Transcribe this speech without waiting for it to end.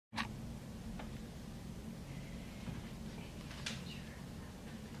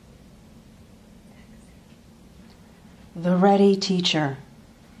the ready teacher.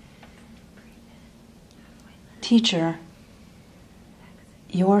 Teacher,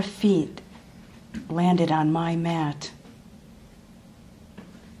 your feet landed on my mat,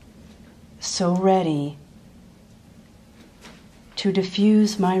 so ready to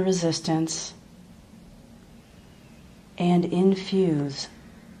diffuse my resistance and infuse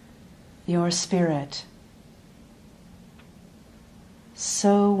your spirit,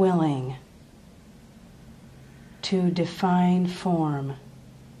 so willing to define form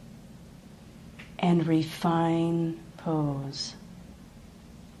and refine pose.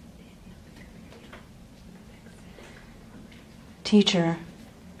 Teacher,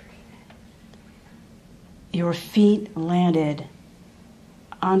 your feet landed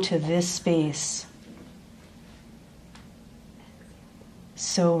onto this space,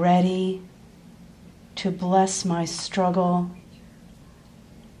 so ready to bless my struggle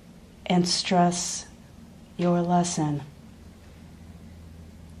and stress your lesson.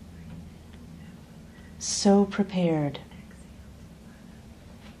 So prepared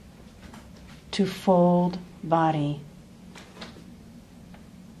to fold body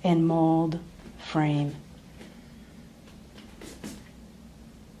and mold frame.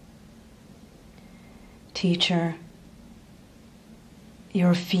 Teacher,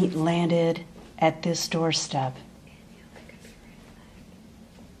 your feet landed at this doorstep,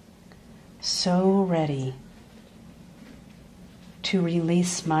 so ready to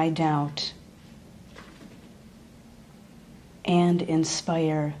release my doubt and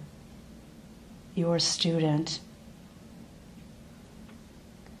inspire your student,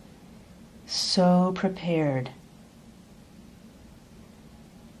 so prepared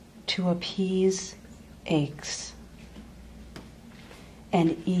to appease aches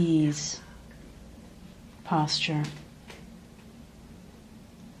and ease posture.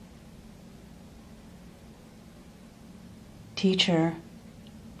 Teacher,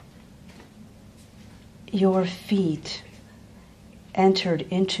 your feet entered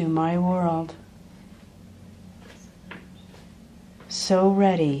into my world, so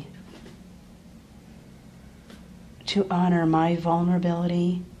ready to honor my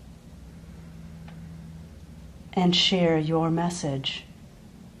vulnerability and share your message.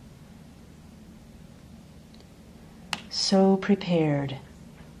 So prepared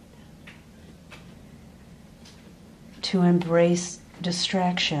to embrace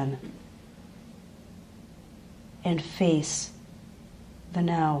distraction and face the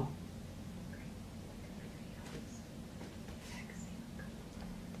now.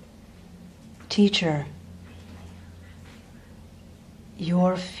 Teacher,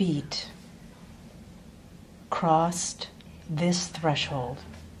 your feet crossed this threshold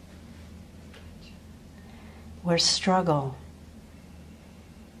where struggle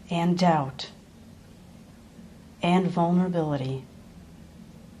and doubt and vulnerability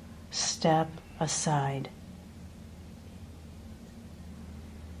step aside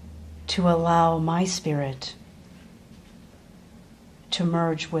to allow my spirit to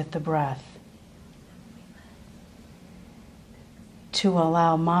merge with the breath, to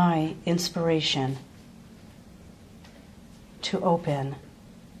allow my inspiration to open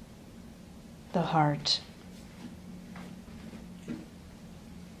the heart.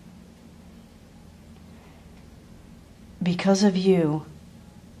 Because of you,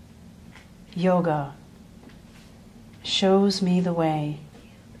 yoga shows me the way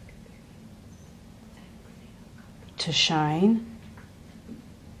to shine,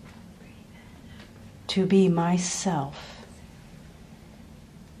 to be myself,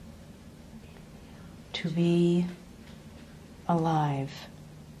 to be alive.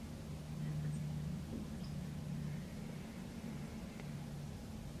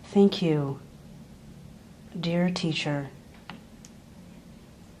 Thank you, dear teacher.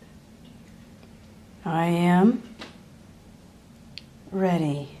 I am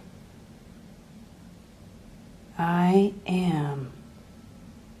ready. I am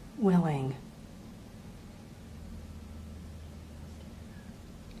willing.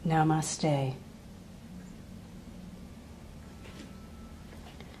 Namaste.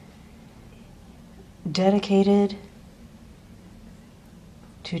 Dedicated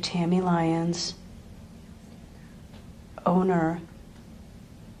to Tammy Lyons, owner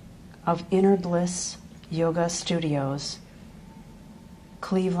of Inner Bliss Yoga Studios,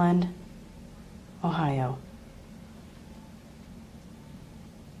 Cleveland, Ohio.